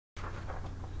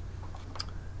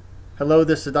Hello,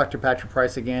 this is Dr. Patrick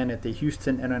Price again at the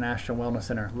Houston International Wellness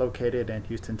Center located in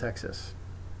Houston, Texas.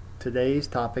 Today's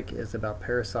topic is about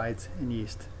parasites and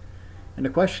yeast. And the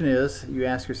question is, you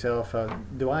ask yourself,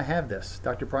 do I have this?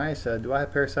 Dr. Price, do I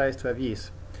have parasites? Do I have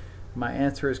yeast? My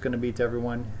answer is going to be to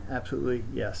everyone, absolutely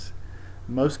yes.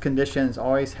 Most conditions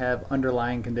always have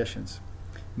underlying conditions.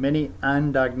 Many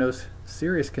undiagnosed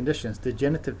serious conditions,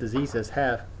 degenerative diseases,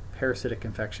 have parasitic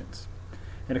infections.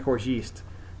 And of course, yeast.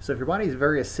 So if your body is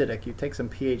very acidic, you take some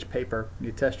pH paper,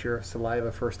 you test your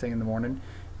saliva first thing in the morning,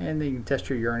 and then you can test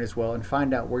your urine as well and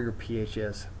find out where your pH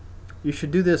is. You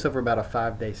should do this over about a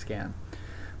 5-day scan.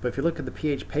 But if you look at the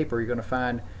pH paper, you're going to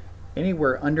find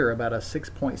anywhere under about a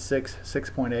 6.6,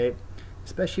 6.8,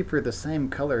 especially if you're the same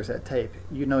color as that tape,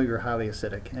 you know you're highly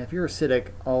acidic. And if you're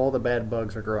acidic, all the bad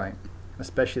bugs are growing,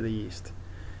 especially the yeast.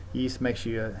 Yeast makes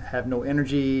you have no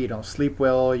energy, you don't sleep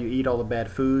well, you eat all the bad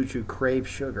foods, you crave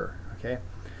sugar, okay?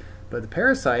 But the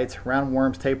parasites,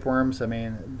 roundworms, tapeworms, I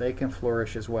mean, they can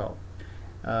flourish as well.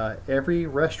 Every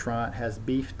restaurant has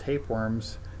beef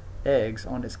tapeworms eggs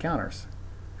on its counters.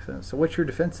 So what's your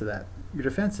defense to that? Your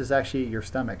defense is actually your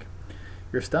stomach.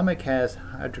 Your stomach has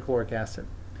hydrochloric acid.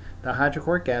 The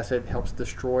hydrochloric acid helps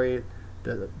destroy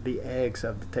the eggs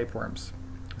of the tapeworms,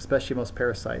 especially most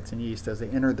parasites and yeast as they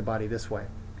enter the body this way.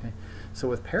 Okay? So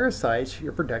with parasites,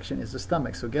 your protection is the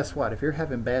stomach. So guess what? If you're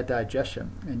having bad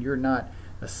digestion and you're not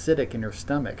acidic in your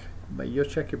stomach, but you'll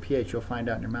check your pH, you'll find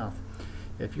out in your mouth.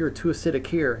 If you're too acidic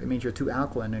here, it means you're too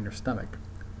alkaline in your stomach.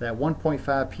 That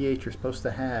 1.5 pH you're supposed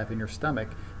to have in your stomach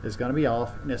is going to be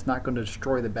off, and it's not going to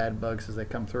destroy the bad bugs as they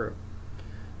come through.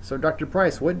 So Dr.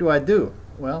 Price, what do I do?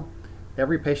 Well,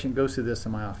 every patient goes through this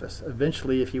in my office.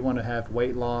 Eventually, if you want to have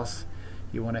weight loss,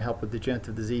 you want to help with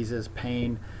degenerative diseases,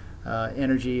 pain,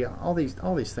 energy, all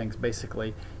these things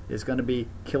basically is going to be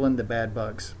killing the bad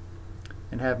bugs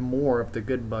and have more of the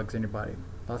good bugs in your body.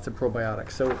 Lots of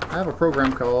probiotics. So I have a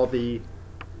program called the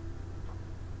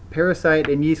Parasite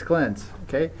and Yeast Cleanse.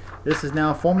 Okay, this is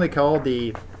now formally called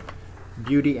the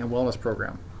Beauty and Wellness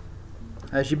Program.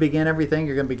 As you begin everything,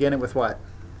 you're going to begin it with what?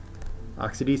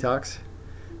 Oxy Detox.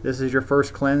 This is your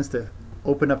first cleanse to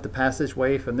open up the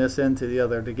passageway from this end to the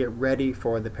other to get ready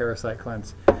for the parasite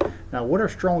cleanse. Now, what are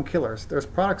strong killers? There's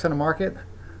products on the market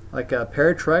like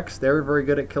Paratrex. They're very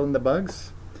good at killing the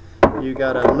bugs. You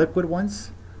got liquid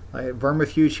ones like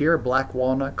vermifuge here, black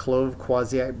walnut, clove,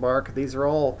 quasite bark. These are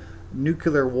all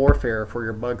nuclear warfare for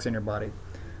your bugs in your body.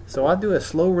 So I'll do a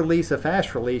slow release, a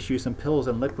fast release, use some pills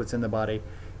and liquids in the body,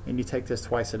 and you take this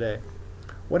twice a day.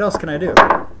 What else can I do?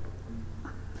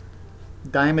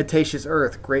 Diatomaceous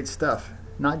earth, great stuff.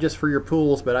 Not just for your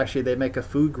pools, but actually they make a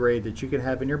food grade that you can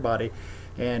have in your body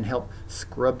and help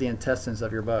scrub the intestines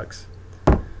of your bugs.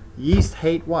 Yeast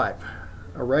hate what?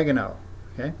 Oregano.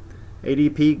 Okay.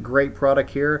 ADP, great product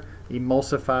here.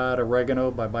 Emulsified oregano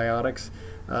by Biotics.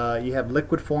 You have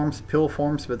liquid forms, pill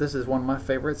forms, but this is one of my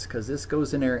favorites because this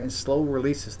goes in there and slow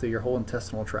releases through your whole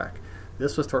intestinal tract.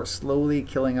 This will start slowly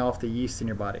killing off the yeast in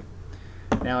your body.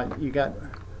 Now you got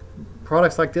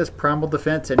products like this, Primal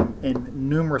Defense, and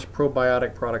numerous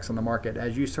probiotic products on the market.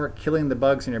 As you start killing the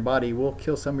bugs in your body, we'll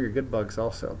kill some of your good bugs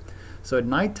also. So at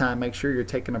nighttime, make sure you're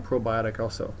taking a probiotic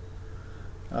also.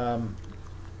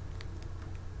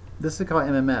 This is called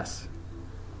MMS.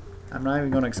 I'm not even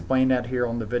going to explain that here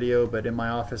on the video, but in my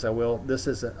office I will. This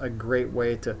is a great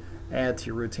way to add to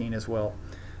your routine as well.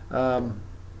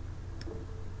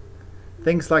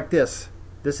 Things like this.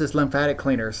 This is lymphatic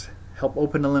cleaners. Help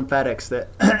open the lymphatics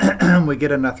that we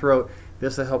get in our throat.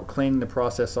 This will help clean the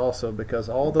process also because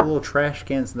all the little trash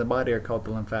cans in the body are called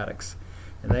the lymphatics.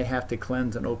 And they have to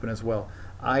cleanse and open as well.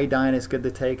 Iodine is good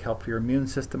to take, help your immune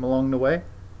system along the way.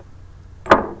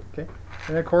 Okay.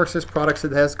 And of course there's products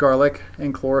that has garlic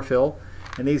and chlorophyll,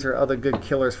 and these are other good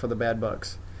killers for the bad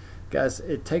bugs. Guys,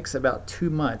 it takes about 2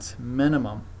 months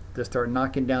minimum to start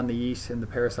knocking down the yeast and the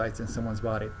parasites in someone's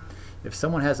body. If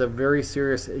someone has a very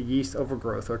serious yeast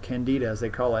overgrowth, or candida as they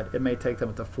call it, it may take them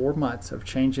up to 4 months of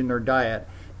changing their diet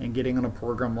and getting on a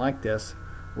program like this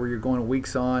where you're going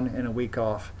weeks on and a week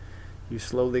off. You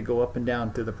slowly go up and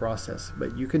down through the process,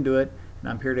 but you can do it, and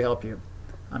I'm here to help you.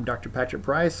 I'm Dr. Patrick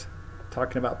Price,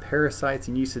 talking about parasites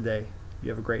and yeast today. You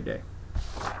have a great day.